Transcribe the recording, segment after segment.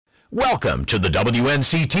Welcome to the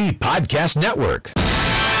WNCT Podcast Network.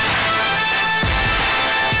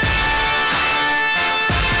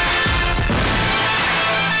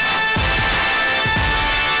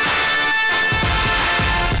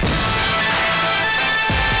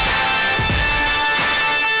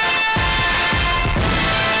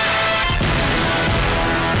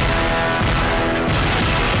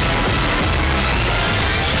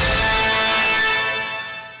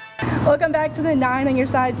 Welcome back to the 9 on Your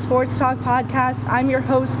Side Sports Talk podcast. I'm your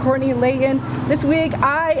host, Courtney Layton. This week,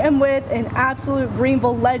 I am with an absolute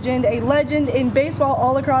Greenville legend, a legend in baseball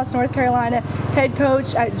all across North Carolina, head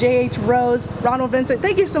coach at J.H. Rose, Ronald Vincent.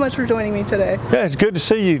 Thank you so much for joining me today. Yeah, it's good to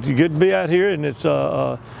see you. It's good to be out here, and it's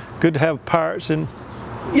good to have Pirates and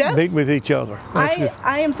meet with each other.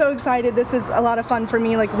 I am so excited. This is a lot of fun for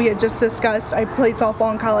me. Like we had just discussed, I played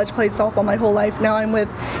softball in college, played softball my whole life. Now I'm with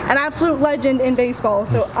an absolute legend in baseball.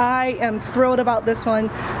 So I am thrilled about this one.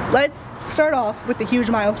 Let's start off with the huge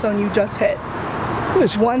milestone you just hit.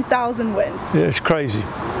 It's 1,000 wins. Yeah, it's crazy.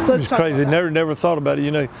 It's crazy. Never thought about it.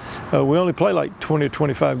 You know, we only play like 20 or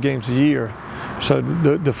 25 games a year. So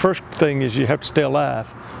the first thing is you have to stay alive.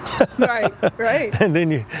 Right. And then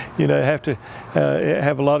you have to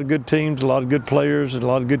have a lot of good teams, a lot of good players, and a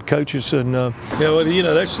lot of good coaches. And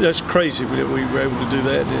that's crazy that we were able to do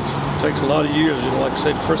that. It takes a lot of years. And like I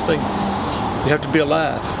said, the first thing, you have to be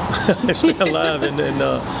alive. Stay alive. And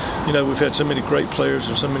we've had so many great players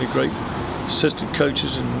and so many great assistant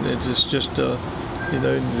coaches, and it's just the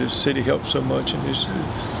city helps so much, and it's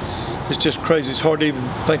just crazy. It's hard to even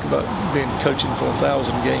think about being coaching for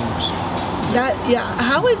 1,000 games.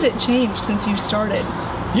 How has it changed since you started?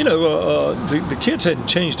 The kids hadn't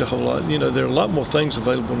changed a whole lot. There are a lot more things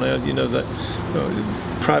available now. That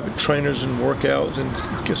private trainers and workouts and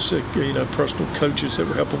personal coaches that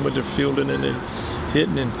will help them with their fielding and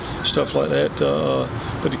hitting and stuff like that.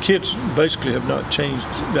 But the kids basically have not changed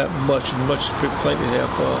that much as people think they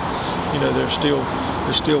have.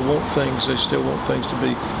 They still want things. They still want things to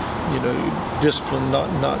be discipline,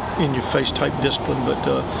 not in your face type discipline, but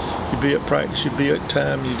you be at practice, you be at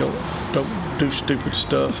time, you don't do stupid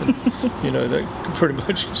stuff, and they pretty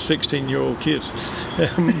much 16-year-old kids,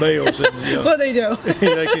 males. And, that's what they do.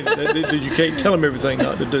 You can't tell them everything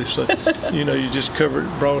not to do, so you just cover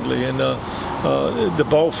it broadly. And the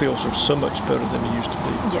ball fields are so much better than they used to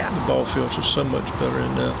be. Yeah. The ball fields are so much better,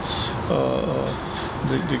 and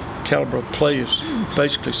the caliber of play is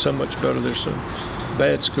basically so much better. There's some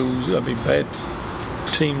bad bad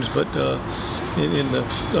teams, but in the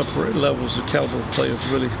upper levels, the caliber of play is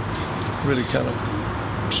really kind of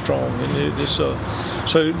strong. And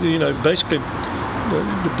basically,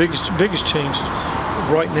 the biggest change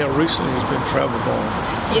right now recently has been travel ball.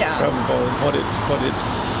 Yeah. Travel ball and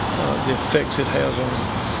the effects it has on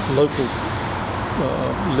local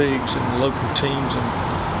leagues and local teams, and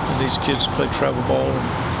these kids play travel ball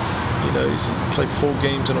and. You play 4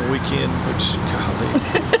 games in a weekend, which, golly,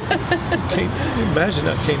 I can't imagine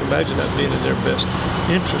that being in their best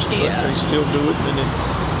interest, but they still do it, and then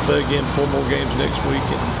play again 4 more games next week.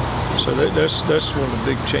 And so that's one of the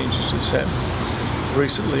big changes that's happened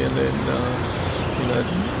recently, and then,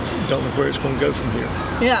 don't know where it's going to go from here.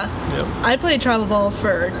 Yeah. I played travel ball I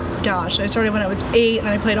started when I was 8, and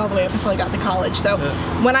then I played all the way up until I got to college. So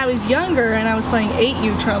when I was younger and I was playing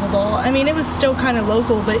 8U travel ball, it was still kind of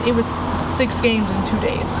local, but it was 6 games in 2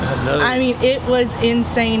 days. I know. It was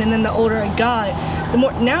insane. And then the older I got, the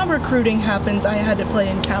more now recruiting happens. I had to play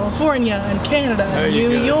in California and Canada and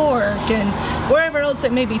New York and wherever else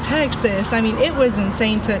it may be, Texas. It was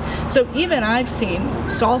insane so even I've seen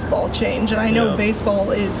softball change, and I know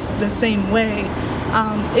baseball is the same way.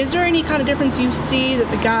 Is there any kind of difference you see that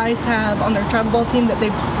the guys have on their travel ball team that they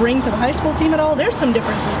bring to the high school team at all? There's some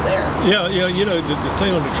differences there. Yeah. The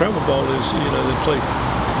thing on the travel ball is, they play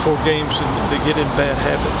 4 games and they get in bad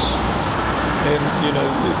habits. And,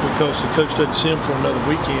 because the coach doesn't see them for another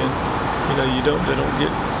weekend, they don't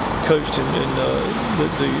get coached in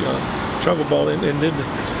the travel ball. And then,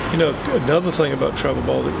 another thing about travel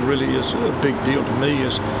ball that really is a big deal to me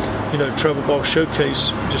is, travel ball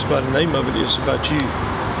showcase, just by the name of it, is about you.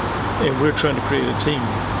 And we're trying to create a team.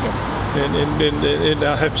 Yeah. And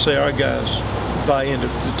I have to say our guys buy into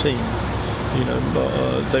the team.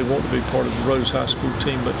 They want to be part of the Rose High School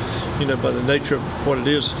team, but, by the nature of what it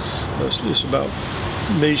is, it's about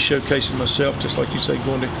me showcasing myself, just like you say,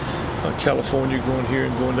 going to California, going here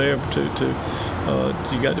and going there,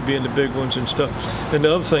 you got to be in the big ones and stuff. And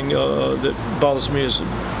the other thing that bothers me as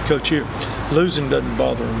a coach here, losing doesn't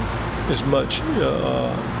bother them as much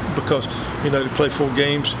because, they play 4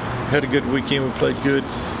 games, had a good weekend. We played good.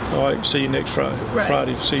 All right, see you next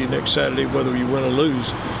Friday. See you next Saturday, whether you win or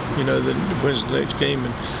lose. You know, then when's the next game?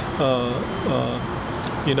 And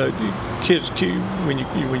you know, kids, when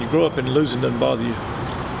you grow up and losing doesn't bother you,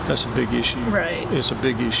 that's a big issue. Right. It's a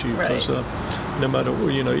big issue because right. No matter,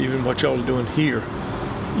 you know, even what y'all are doing here,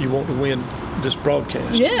 you want to win this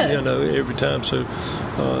broadcast. Yeah. You know, every time. So,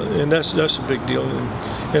 and that's a big deal.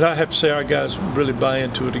 And I have to say, our guys really buy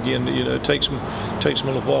into it again. You know, it takes them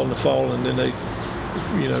a little while in the fall, and then they,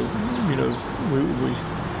 you know,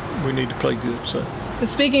 we need to play good. So.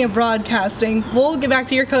 Speaking of broadcasting, we'll get back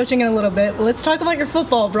to your coaching in a little bit, but let's talk about your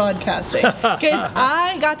football broadcasting. Because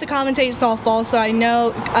I got to commentate softball, so I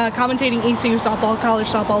know commentating ECU softball, college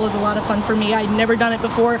softball was a lot of fun for me. I'd never done it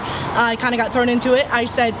before. I kind of got thrown into it. I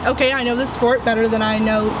said, okay, I know this sport better than I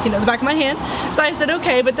know, you know, the back of my hand. So I said,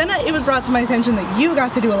 okay, but then it was brought to my attention that you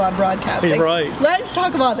got to do a lot of broadcasting. Right. Let's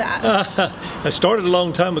talk about that. I started a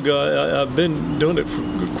long time ago. I've been doing it for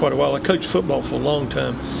quite a while. I coached football for a long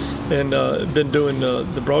time. And been doing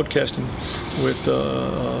the broadcasting with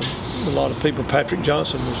a lot of people. Patrick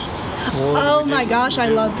Johnson was one. Oh my gosh, I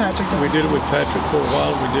love Patrick Johnson. We did it with Patrick for a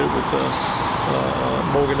while. We did it with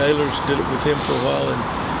Morgan Ehlers, did it with him for a while.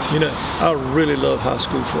 And, you know, I really love high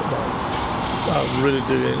school football. I really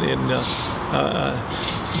do. And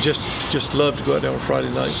I just love to go out there on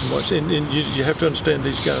Friday nights and watch. And you have to understand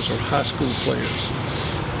these guys are high school players.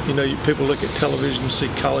 You know, people look at television, see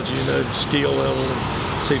college, you know, the skill level,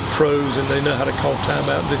 and see pros, and they know how to call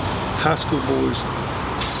timeout. The high school boys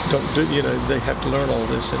don't do, you know, they have to learn all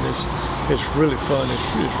this, and it's really fun.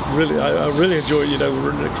 It's really, I really enjoy it. You know,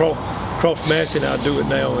 we're in Croft Massey, and I do it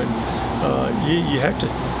now, and you have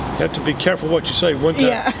to be careful what you say one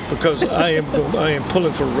time because I am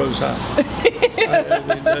pulling for Rose High. I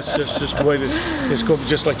mean, that's just the way that it's going to be,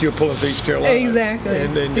 just like you're pulling for East Carolina. Exactly.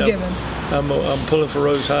 And it's a given. I'm pulling for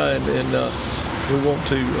Rose High, and we want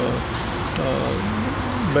to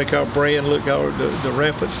make our brand look, the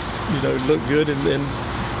rampants, you know, look good.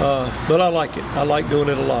 But I like it. I like doing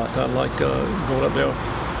it a lot. I like going up there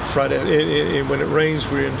Friday, and when it rains,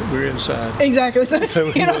 we're inside. Exactly. So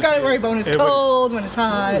you don't got to worry about when it's cold, when it's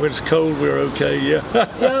hot. When it's cold, we're okay. Yeah.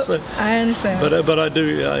 Yep, So, I understand. But I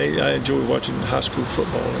do. I enjoy watching high school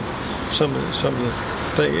football, and some of the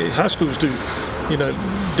things high schools do, you know,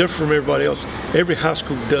 different from everybody else. Every high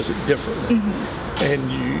school does it differently. Mm-hmm.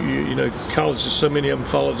 And you know, colleges, so many of them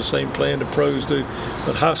follow the same plan the pros do.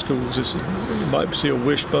 But high schools, you might see a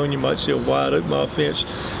wishbone, you might see a wide open offense,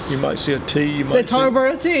 you might see a T. You might the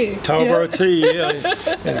Tarboro T. Tarboro T, yeah.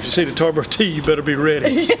 And if you see the Tarboro T, you better be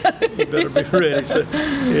ready. You better be ready. So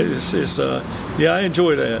it's I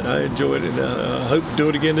enjoy that. I enjoy it, and I hope to do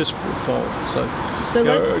it again this fall. So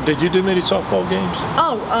did you do many softball games?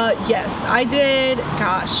 Oh, yes, I did.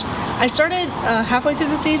 Gosh, I started halfway through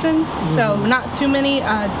the season, so not too many.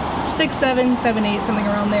 6, 7, 7, 8, something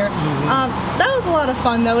around there. Mm-hmm. That was a lot of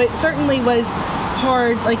fun, though. It certainly was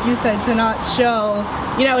hard, like you said, to not show.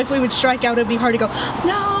 You know, if we would strike out, it'd be hard to go,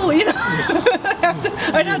 no, you know.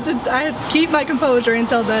 I had to keep my composure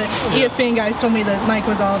until the ESPN guys told me the mic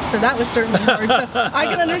was off, so that was certainly hard. So I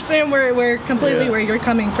can understand where you're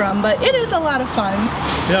coming from, but it is a lot of fun.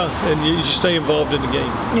 Yeah, and you stay involved in the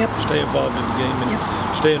game. Yep. Stay involved in the game,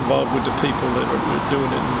 and stay involved with the people that are doing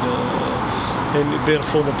it. And being a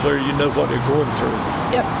former player, you know what they're going through.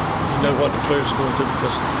 Yep. You know what the players are going through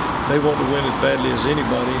because they want to win as badly as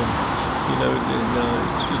anybody, and you know,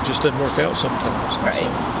 it just doesn't work out sometimes. Right.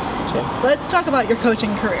 So let's talk about your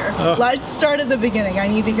coaching career. Let's start at the beginning. I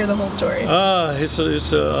need to hear the whole story. When I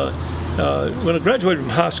graduated from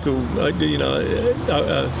high school, I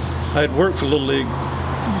had worked for Little League,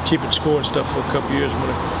 keeping score and stuff for a couple of years. When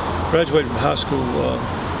I graduated from high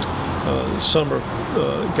school, summer,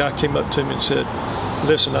 a guy came up to me and said,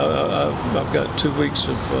 listen, I've got 2 weeks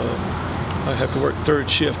of, I have to work third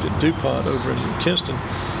shift at DuPont over in Kinston.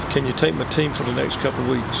 Can you take my team for the next couple of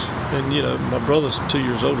weeks? And, you know, my brother's 2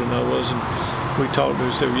 years older than I was, and we talked and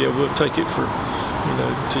we said, yeah, we'll take it for, you know,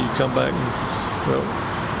 until you come back. And, well,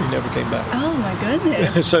 he never came back. Oh, my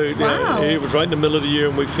goodness. So it was right in the middle of the year,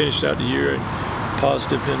 and we finished out the year and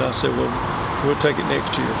positive. And I said, well, we'll take it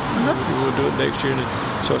next year. We'll do it next year.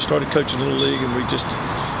 And so I started coaching Little League, and we just,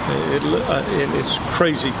 and it's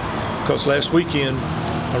crazy because last weekend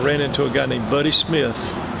I ran into a guy named Buddy Smith,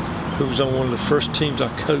 who was on one of the first teams I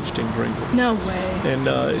coached in Greenville. No way. And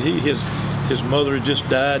his mother had just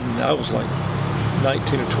died, and I was like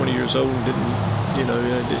 19 or 20 years old, and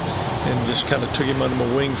just kind of took him under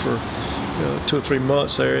my wing for 2 or 3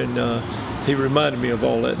 months there, and he reminded me of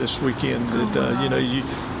all that this weekend. That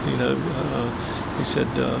he said,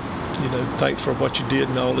 thanks for what you did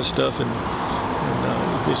and all this stuff, and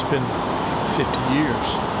it's been 50 years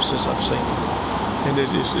since I've seen him. And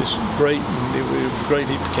it's great. And it was great.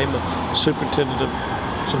 He became a superintendent of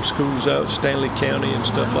some schools out in Stanley County and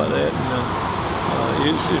stuff like that.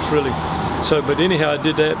 And it's really so. But anyhow, I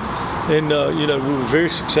did that, and we were very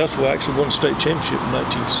successful. I actually won a state championship in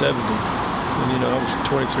 1970. And I was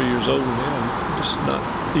 23 years old now. It's not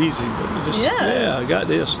easy, but I got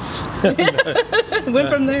this. Went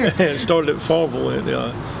from there. And started at Farmville. And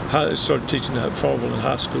I started teaching at Farmville in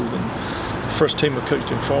high school. And the first team I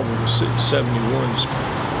coached in Farmville was 71,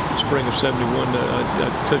 spring of 71.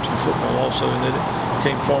 I coached in football also, and then it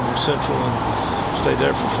became Farmville Central and stayed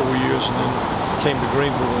there for 4 years, and then came to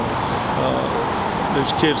Greenville. And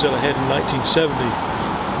those kids that I had in 1970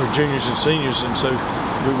 were juniors and seniors, and so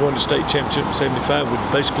we won the state championship in 75 with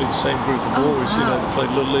basically the same group of boys, that played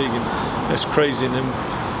Little League, and that's crazy. And then,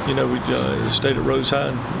 we stayed at Rose High,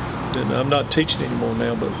 and I'm not teaching anymore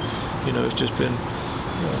now, but, it's just been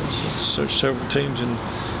several teams, and,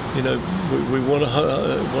 we won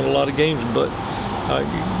a lot of games, but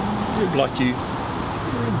like you,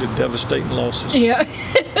 the devastating losses. Yeah,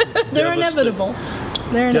 they're inevitable.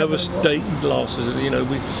 They're devastating losses. And,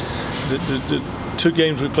 the 2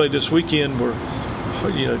 games we played this weekend were,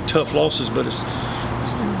 tough losses, but it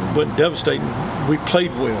wasn't devastating. We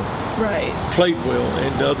played well. Right. Played well,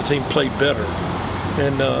 and the other team played better.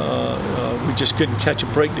 And we just couldn't catch a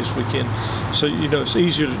break this weekend. So, it's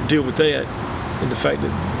easier to deal with that, and the fact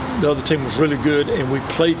that the other team was really good and we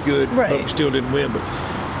played good, but we still didn't win. But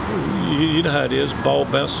you know how it is. Ball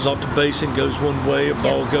bounces off the base and goes one way, a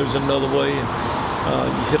ball goes another way, and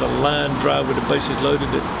you hit a line drive with the bases loaded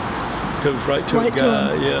that goes right to a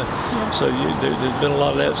guy. Yeah. So there's been a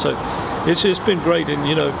lot of that. So it's been great. And,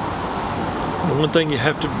 the one thing you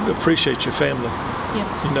have to appreciate your family,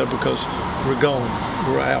 because we're gone,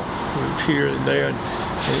 we're out, we're here and there, and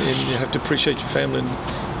you have to appreciate your family.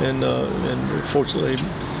 And fortunately,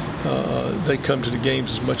 they come to the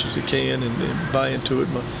games as much as they can and buy into it.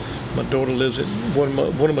 My daughter lives one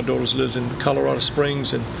of my daughters lives in Colorado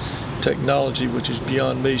Springs, and technology, which is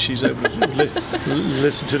beyond me. She's able to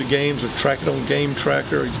listen to the games or track it on Game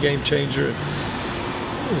Tracker or Game Changer.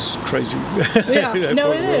 It's crazy. Yeah,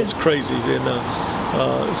 no, it is. It's crazy,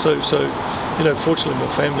 and so fortunately, my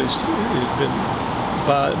family's has been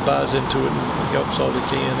buys into it and helps all they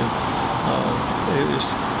can, and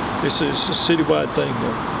it's a citywide thing.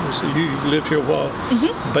 You've lived here a while.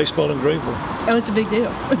 Baseball in Greenville. Oh, it's a big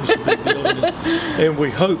deal. It's a big deal, and we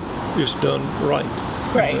hope it's done right.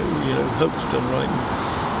 Right. Hope it's done right.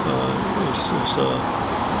 And, it's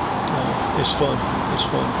fun. It's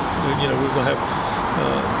fun. We're going to have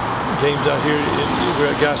games out here.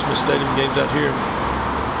 We're at Geisman Stadium. Games out here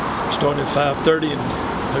starting at 5:30, and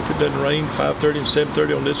hope it doesn't rain. 5:30 and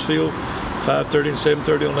 7:30 on this field. 5:30 and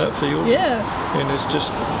 7:30 on that field. Yeah. And it's just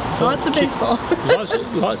fun. Lots of baseball.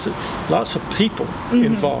 lots of people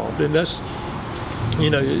involved, and that's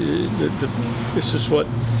this is what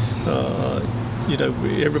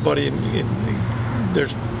everybody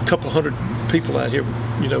there's a couple hundred people out here,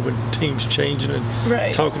 when teams changing and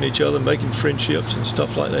talking to each other, making friendships and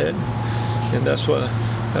stuff like that, and that's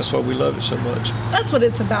why we love it so much. That's what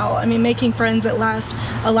it's about. I mean, making friends that last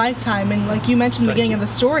a lifetime. And like you mentioned in the beginning of the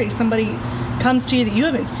story, somebody comes to you that you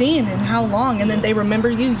haven't seen in how long, and then they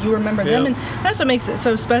remember you, you remember them, and that's what makes it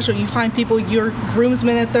so special. You find people, your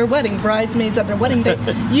groomsmen at their wedding, bridesmaids at their wedding, that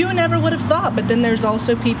you never would have thought, but then there's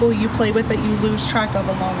also people you play with that you lose track of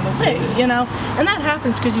along the way, and that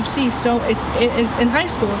happens because you see it's in high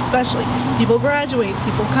school especially, people graduate,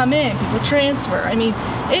 people come in, people transfer. I mean,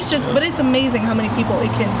 it's just, but it's amazing how many people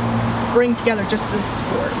it can bring together just this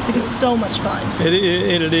sport, because it's so much fun. It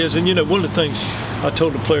is, and one of the things I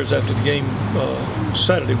told the players after the game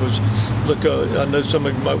Saturday was, look, I know some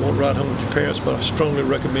of you might want to ride home with your parents, but I strongly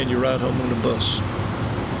recommend you ride home on the bus,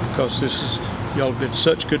 because y'all have been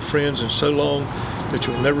such good friends and so long that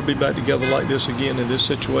you'll never be back together like this again in this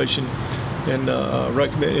situation. And I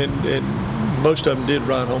recommend, and most of them did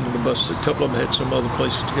ride home on the bus. A couple of them had some other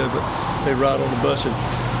places to go, but they ride on the bus.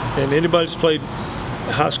 And anybody that's played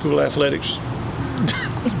high school athletics,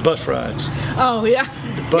 bus rides. Oh, yeah.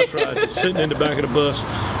 The bus rides, sitting in the back of the bus.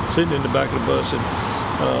 And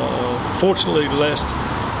fortunately, the last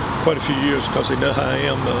quite a few years, because they know how I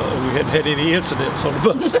am, we hadn't had any incidents on the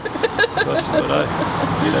bus. But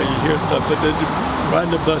you hear stuff. But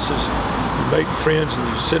riding the buses, you make friends, and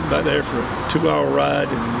you're sitting back there for a 2-hour ride,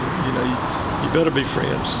 and you better be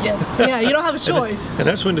friends. Yeah, you don't have a choice. And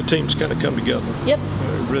that's when the teams kind of come together. Yep.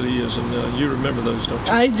 It really is, and you remember those, don't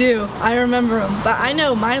you? I do. I remember them. But I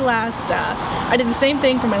know my last, I did the same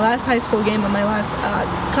thing for my last high school game and my last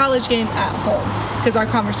college game at home, because our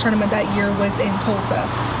conference tournament that year was in Tulsa.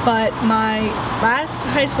 But my last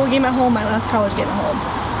high school game at home, my last college game at home,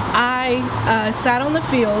 I sat on the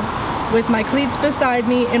field with my cleats beside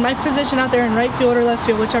me in my position out there in right field or left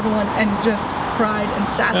field, whichever one, and just cried and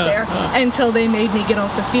sat there until they made me get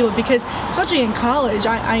off the field, because especially in college,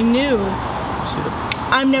 I knew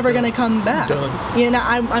I'm never going to come back. Done. You know,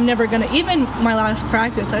 I'm never going to, even my last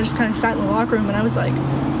practice, I just kind of sat in the locker room and I was like,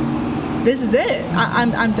 this is it.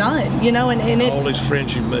 I'm done, you know, and it's all these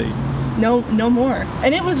friends you made. No more.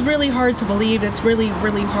 And it was really hard to believe. It's really,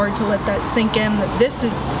 really hard to let that sink in, that this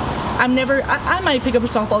is, I might pick up a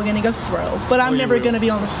softball again and go throw, but I'm never going to be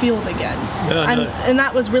on the field again. Yeah, and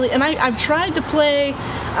that was really, and I've tried to play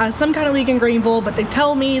some kind of league in Greenville, but they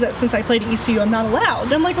tell me that since I played at ECU, I'm not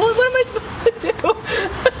allowed. I'm like, well, what am I supposed to do?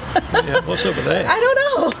 Yeah, what's up with that? I don't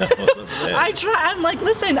know. What's up with that? I try. I'm like,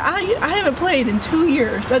 listen, I haven't played in 2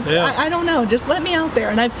 years. I don't know. Just let me out there.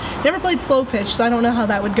 And I've never played slow pitch, so I don't know how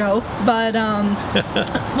that would go. But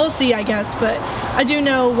we'll see, I guess. But I do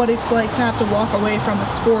know what it's like to have to walk away from a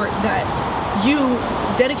sport that you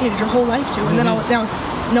dedicated your whole life to, and then now it's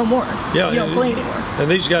no more. Yeah, you don't play anymore.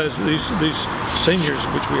 And these guys, these seniors,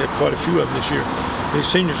 which we had quite a few of them this year, these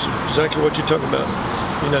seniors are exactly what you're talking about.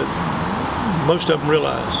 You know, most of them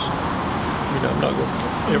realize, you know, I'm not going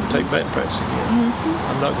to ever take batting practice again.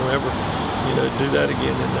 I'm not going to ever, you know, do that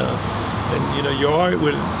again. And you know, you're all right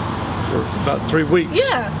with it for about 3 weeks.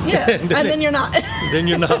 Yeah. and then you're not. Then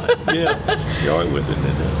you're not. Yeah, you're all right with it.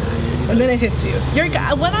 And then it hits you.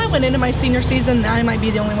 When I went into my senior season, I might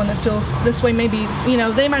be the only one that feels this way. Maybe, you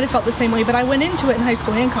know, they might have felt the same way, but I went into it in high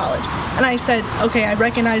school and college. And I said, okay, I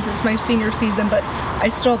recognize it's my senior season, but I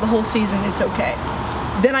still have the whole season. It's okay.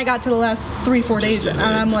 Then I got to the last 3-4 days, and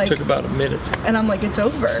I'm like, it took about a minute. And I'm like, it's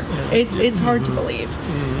over. It's hard to believe.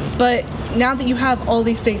 But now that you have all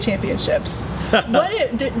these state championships,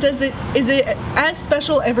 is it as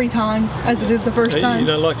special every time as it is the first time? You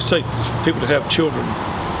know, like I say, people that have children,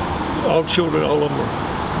 all of them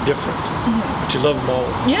are different, but you love them all.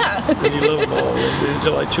 Yeah. And you love them all, and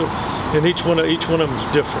they're like children. And each one of them is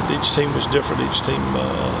different. Each team was different. Each team,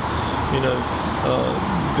 you know,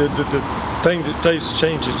 the thing that stays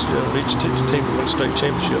changes. You know, each team that won a state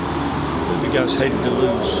championship, the guys hated to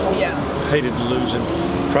lose. Yeah. Hated to lose and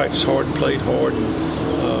practiced hard and played hard, and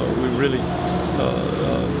we really.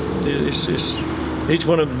 It's each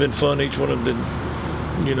one of them has been fun. Each one of them been.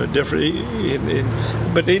 You know,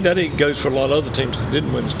 different. But that goes for a lot of other teams that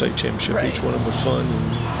didn't win the state championship. Right. Each one of them was fun,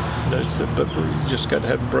 and, you know, but you just got to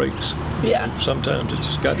have breaks. Yeah. Sometimes it's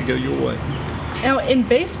just got to go your way. Now, in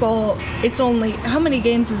baseball, it's only, how many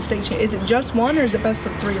games is state champion? Is it just one, or is it best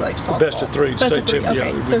of 3 like softball? Best of 3 state championship.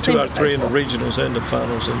 Okay. Yeah, So 2 same out as of high 3 in the school. regionals and the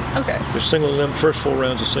finals, and Okay. the first 4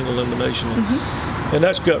 rounds of single elimination, and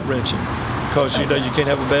that's gut wrenching because you know you can't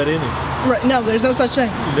have a bad inning. Right. No, there's no such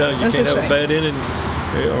thing. You know, you can't have a bad inning,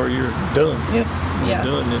 or you're done. Yep. You're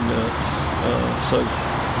done, and so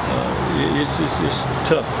it's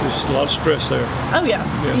tough. There's a lot of stress there. Oh yeah.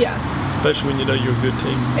 Yes. Yeah. Especially when you know you're a good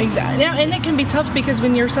team. Exactly. Now, and it can be tough because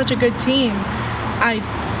when you're such a good team,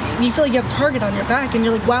 you feel like you have a target on your back, and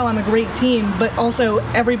you're like, wow, I'm a great team, but also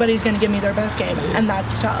everybody's going to give me their best game, and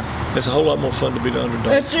that's tough. It's a whole lot more fun to be the underdog.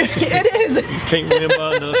 That's true. It is. You can't win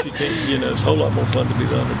by enough. You can't. You know, it's a whole lot more fun to be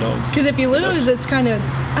the underdog. Because if you lose, it's kind of,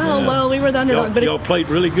 well, we were the underdog. Y'all played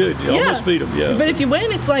really good. You almost beat them. Yeah. But if you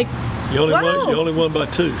win, it's like, you only won by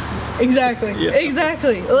 2. Exactly. Yeah.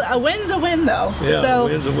 Exactly. A win's a win, though. Yeah, so, a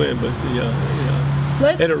win's a win, but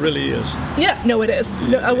and it really is. Yeah, no, it is.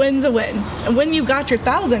 No, a win's a win. And when you got your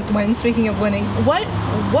 1,000th win, speaking of winning, what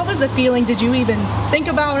was the feeling? Did you even think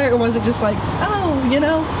about it, or was it just like, oh, you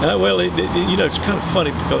know? Well, you know, it's kind of funny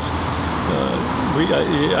because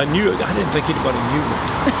I knew it. I didn't think anybody knew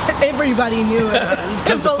it. Everybody knew it.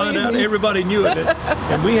 Come to find out, everybody knew it,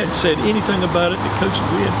 and we hadn't said anything about it. The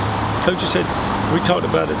coaches said. We talked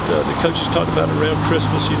about it. The coaches talked about it around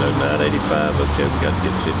Christmas. You know, 985. Okay, we got to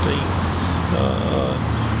get 15.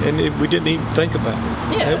 And we didn't even think about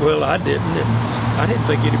it. Yeah. Well, I didn't, and I didn't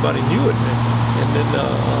think anybody knew it. And then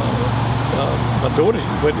my daughter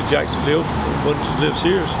went to Jacksonville. One who lives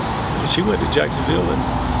here, and she went to Jacksonville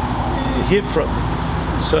and hid from me,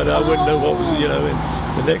 so that I wouldn't know what was. You know, and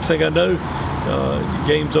the next thing I know,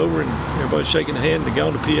 game's over and everybody's shaking the hand. The guy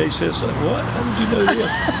on the PA says, "What? How did you know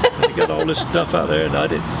this?" And he got all this stuff out there, and I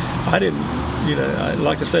didn't. You know,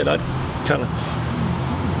 like I said, I kind of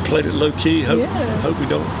played it low key. Hope we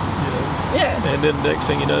don't. You know. Yeah. And then the next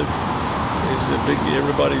thing you know,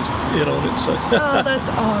 Everybody's in on it. So. Oh, that's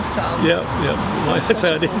awesome. Yeah. Like I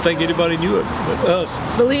said, I didn't think anybody knew it but us.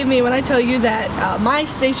 Believe me when I tell you that my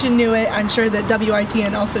station knew it. I'm sure that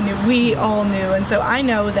WITN also knew. We all knew, and so I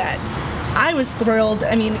know that I was thrilled.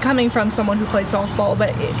 I mean, coming from someone who played softball,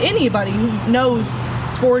 but anybody who knows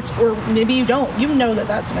sports, or maybe you don't, you know that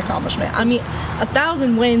that's an accomplishment. I mean,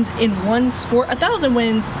 1,000 wins in one sport, 1,000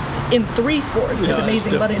 wins in 3 sports is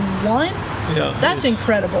amazing, but in one? Yeah, that's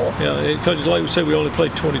incredible. Yeah, because like we said, we only play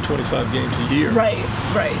 20-25 games a year. Right.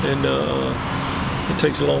 And it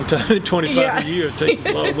takes a long time. 25 a year. It takes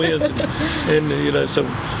a lot of wins, and so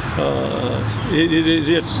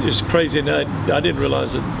it's crazy. And I didn't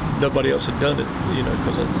realize that nobody else had done it.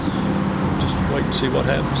 Because I just wait and see what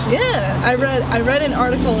happens. Yeah, I read an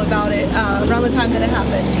article about it around the time that it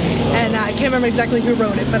happened, and I can't remember exactly who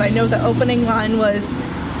wrote it, but I know the opening line was,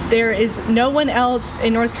 "There is no one else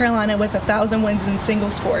in North Carolina with 1,000 wins in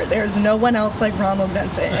single sport. There is no one else like Ronald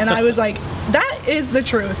Vincent." And I was like, that is the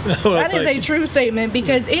truth. That is a true statement,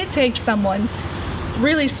 because it takes someone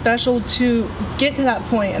really special to get to that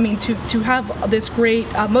point. I mean, to have this great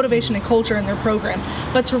motivation and culture in their program,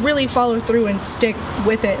 but to really follow through and stick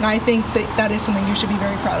with it. And I think that is something you should be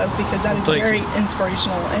very proud of, because that is very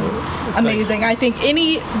inspirational and amazing. I think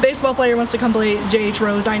any baseball player wants to come play J.H.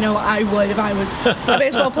 Rose. I know I would if I was a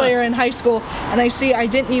baseball player in high school. And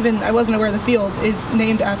I wasn't aware the field is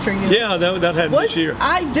named after you. Yeah, that happened this year.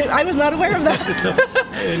 I was not aware of that.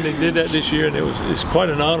 And they did that this year, and it's quite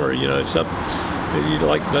an honor. It's something.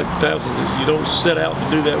 Like thousands, you don't set out to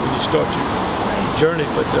do that when you start your journey,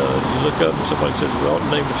 but you look up and somebody says, "We ought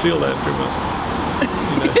to name the field after him."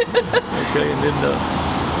 Okay, and then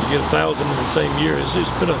you get 1,000 in the same year. It's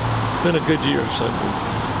been a good year. So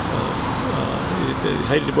I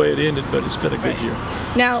hated the way it ended, but it's been a good year.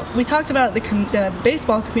 Now, we talked about the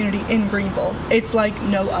baseball community in Greenville. It's like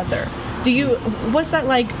no other. What's that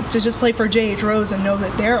like to just play for J.H. Rose and know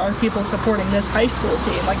that there are people supporting this high school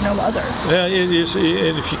team like no other? Yeah, it is.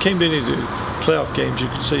 And if you came to any of the playoff games, you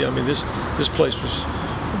could see. I mean, this place was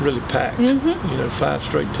really packed. 5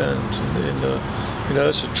 straight times, and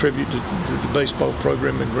that's a tribute to the baseball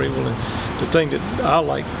program in Greenville. And the thing that I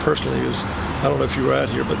like personally is, I don't know if you were out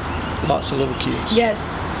here, but lots of little kids. Yes.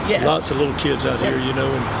 Lots of little kids out here,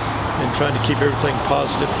 and trying to keep everything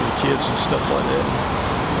positive for the kids and stuff like that.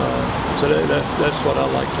 So that's what I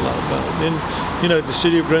liked a lot about it. And the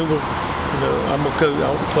city of Greenville, I'm gonna go. I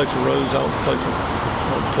want to play for Rose. I want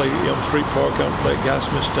to play Elm Street Park. I want to play at Guy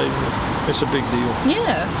Smith Stadium. It's a big deal.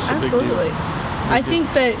 Yeah, absolutely. I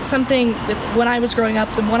think that something that when I was growing up,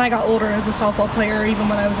 and when I got older as a softball player, even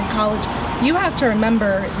when I was in college, you have to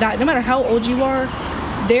remember that no matter how old you are,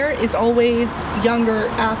 there is always younger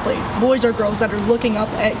athletes, boys or girls, that are looking up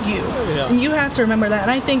at you. Yeah. And you have to remember that.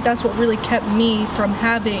 And I think that's what really kept me from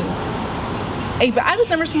having I was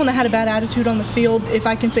never someone that had a bad attitude on the field. If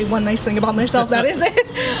I can say one nice thing about myself, that is it.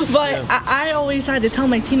 But yeah. I always had to tell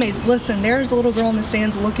my teammates, listen, there's a little girl in the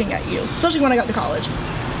stands looking at you, especially when I got to college.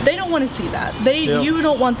 They don't want to see that. You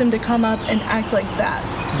don't want them to come up and act like that.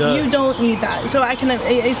 No. You don't need that. So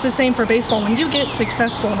it's the same for baseball. When you get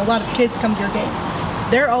successful and a lot of kids come to your games,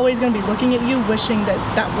 they're always going to be looking at you wishing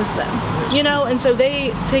that was them. And so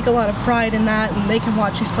they take a lot of pride in that, and they can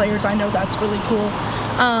watch these players. I know that's really cool.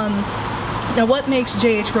 Now, what makes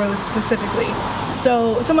J.H. Rose specifically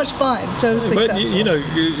so much fun, so successful?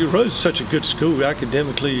 But, Rose is such a good school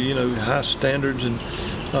academically, high standards, and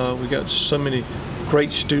we got so many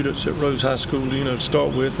great students at Rose High School, to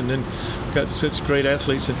start with, and then got such great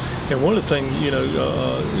athletes. And one of the things,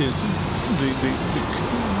 is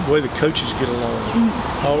the way the coaches get along.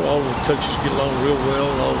 Mm-hmm. All the coaches get along real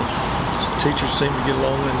well. All the teachers seem to get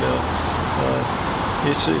along, and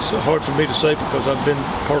it's hard for me to say because I've been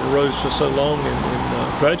part of Rose for so long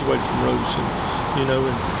and graduated from Rose,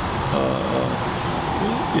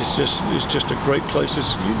 it's just a great place.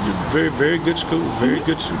 It's a very, very good school. Very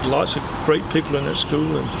good. Lots of great people in that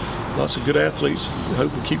school and lots of good athletes. I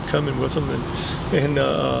hope we keep coming with them, and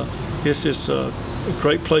it's just a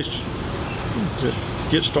great place to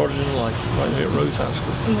get started in life right here at Rose High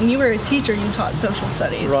School. When you were a teacher, you taught social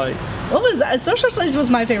studies. Right. What was that? Social studies was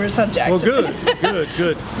my favorite subject. Well, good.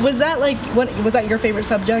 Was that your favorite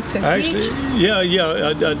subject to teach? Actually, yeah,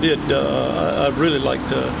 I did. I really liked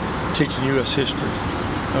teaching U.S. history.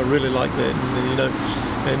 I really liked that,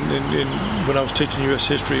 and when I was teaching U.S.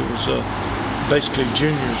 history, it was basically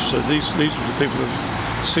juniors. So these were the people that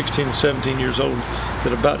were 16 and 17 years old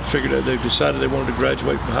that about figured out. They decided they wanted to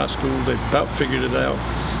graduate from high school. They about figured it out,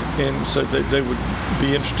 and so they would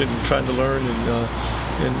be interested in trying to learn.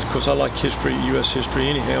 And of course, I like history, U.S. history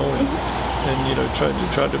anyhow, and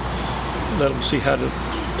try to let them see how to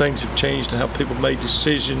things have changed and how people made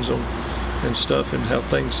decisions on and stuff and how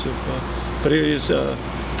things have. But it is,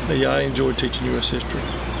 I enjoy teaching U.S. history.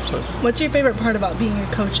 So. What's your favorite part about being a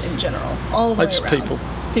coach in general, all the way around?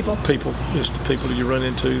 People. Just the people you run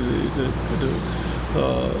into, the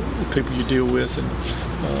people you deal with, and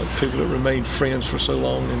people that remain friends for so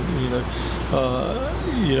long, and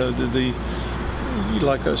the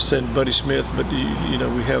like I said, Buddy Smith. But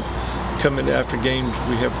we have coming after games.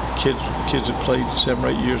 We have kids that played 7 or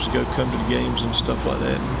 8 years ago come to the games and stuff like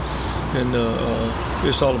that, and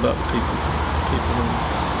it's all about the people, and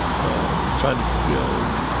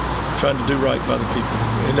trying to do right by the people,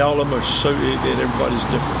 and all of them are and everybody's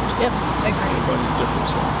different. Yep, agreed. Everybody's different.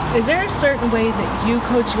 So. Is there a certain way that you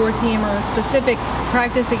coach your team, or a specific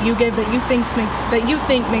practice that you give that you think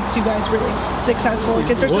makes you guys really successful? Like,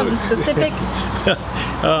 is there something specific,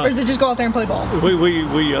 or is it just go out there and play ball? We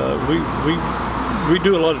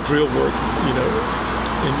do a lot of drill work,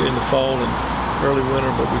 in the fall and early winter,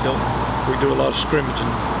 but we do a lot of scrimmaging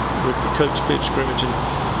with the coach pitch scrimmaging.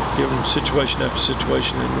 Give them situation after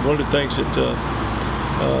situation, and one of the things that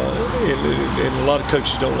and a lot of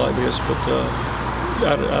coaches don't like this, but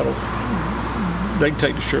I don't. They can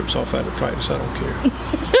take the shirts off out of practice. I don't care.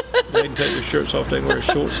 They can take their shirts off. They can wear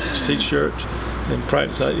shorts, t-shirts, and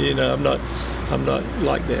practice. I'm not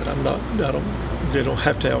like that. They don't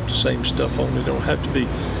have to have the same stuff on. They don't have to be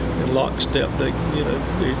in lockstep. They,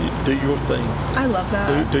 do your thing. I love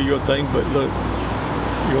that. Do your thing, but look.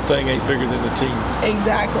 Your thing ain't bigger than the team.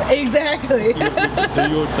 Exactly. You do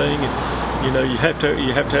your thing, and you have to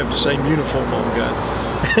have the same uniform on, guys.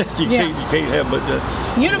 You can't have, but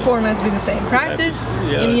uniform has to be the same. Practice,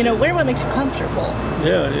 and wear what makes you comfortable.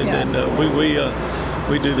 And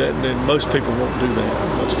we do that, and then most people won't do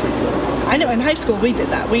that. Most people won't. I know in high school we did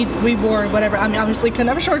that. We wore whatever. I mean, obviously couldn't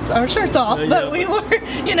have our shirts off, but we wore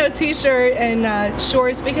t-shirt and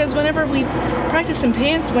shorts, because whenever we practice in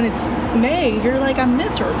pants when it's May, you're like, I'm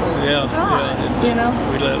miserable. Yeah, it's hot.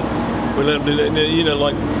 We let them do that. And,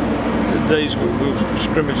 like the days we'll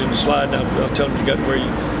scrimmage in the slide, and I'll tell them you got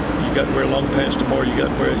to wear long pants tomorrow. You got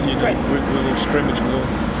to wear right. We'll scrimmage. We'll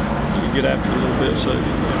get after it a little bit. So,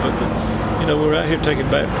 but we're out here taking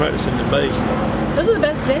back practice in May. Those are the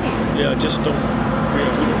best days. Yeah, just don't. We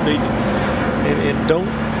don't need it, and don't.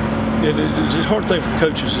 And it's a hard thing for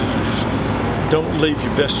coaches is don't leave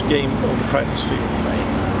your best game on the practice field. Right.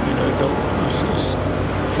 Don't just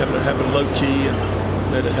have it low key and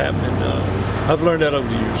let it happen. And I've learned that over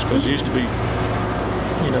the years, because it used to be,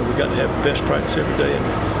 we got to have best practice every day, and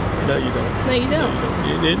no, you don't. No, you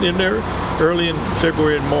don't. In there, early in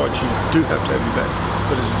February and March, you do have to have your back.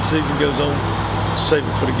 But as the season goes on, save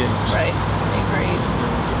it for the games. Right. Agreed.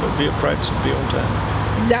 But be at practice and be on time.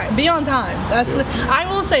 Exactly. Be on time. I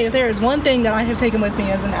will say, if there is one thing that I have taken with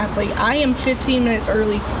me as an athlete, I am 15 minutes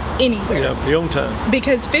early anywhere. Yeah, be on time.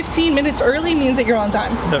 Because 15 minutes early means that you're on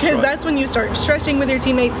time. Because that's when you start stretching with your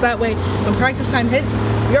teammates. That way, when practice time hits,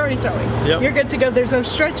 you're already throwing. Yep. You're good to go. There's no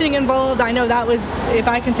stretching involved. I know that was, if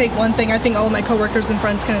I can take one thing, I think all of my coworkers and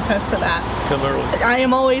friends can attest to that. Come early. I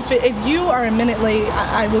am always, if you are a minute late,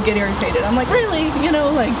 I will get irritated. I'm like, really?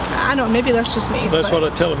 I don't know, maybe that's just me. That's what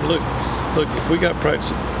I tell them. Look, if we got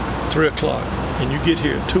practice at 3 o'clock and you get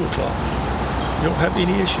here at 2 o'clock, you don't have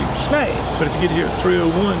any issues. Right. But if you get here at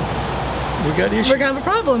 3:01, we got issues. We're going to have a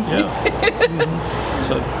problem. Yeah. Mm-hmm.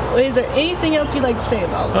 So. Well, is there anything else you'd like to say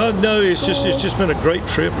about No, it's school? just been a great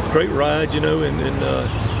trip, a great ride,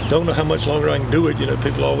 and don't know how much longer I can do it.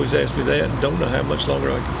 People always ask me that, and don't know how much longer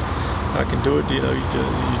I can do it. You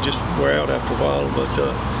just wear out after a while,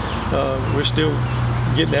 but we're still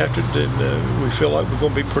getting after it, and we feel like we're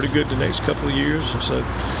going to be pretty good the next couple of years, and so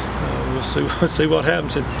we'll see what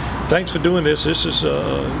happens. And thanks for doing this. This is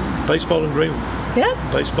baseball in Greenville. Yeah.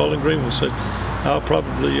 Baseball in Greenville. So I'll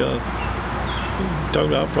probably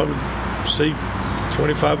see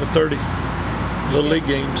 25 or 30 little league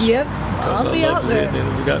games. Yep. I'll be out there.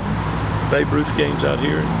 And we got Babe Ruth games out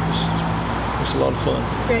here, and it's a lot of fun.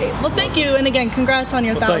 Great. Well, thank you. And again, congrats on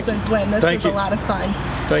your 1,000th win. This was a lot of fun.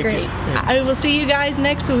 Thank you. Great. I will see you guys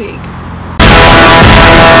next week.